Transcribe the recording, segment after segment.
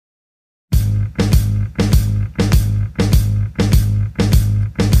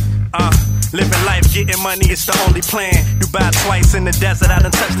Getting money is the only plan. You buy twice in the desert, I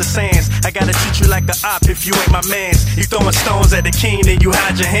done touched the sands. I gotta treat you like a op if you ain't my mans. You throwing stones at the king, then you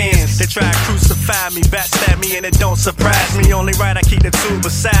hide your hands. They try to crucify me, backstab me, and it don't surprise me. Only right, I keep the two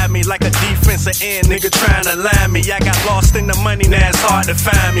beside me like a defensive end, nigga trying to line me. I got lost in the money, now it's hard to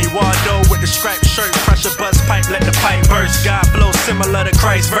find me. Waldo with the striped shirt, crush a buzz pipe, let the pipe burst. God blow similar to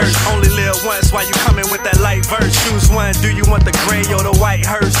Christ's verse. Only live once, why you coming with that light verse? Choose one, do you want the gray or the white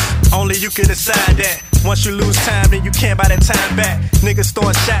hearse? Only you can decide that. Once you lose time, then you can't buy that time back. Niggas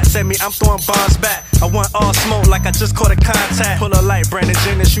throwing shots at me, I'm throwing bombs back. I want all smoke like I just caught a contact. Pull a light, Brandon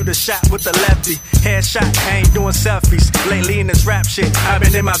Jennings, shoot a shot with the lefty. Headshot, I ain't doing selfies. Lately in this rap shit, I've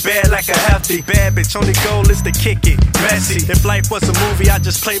been in my bed like a hefty. Bad bitch, only goal is to kick it. Messy, if life was a movie, I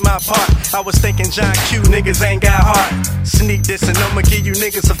just played my part. I was thinking John Q, niggas ain't got heart. Sneak this and I'ma give you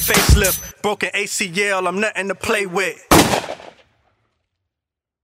niggas a facelift. Broken ACL, I'm nothing to play with.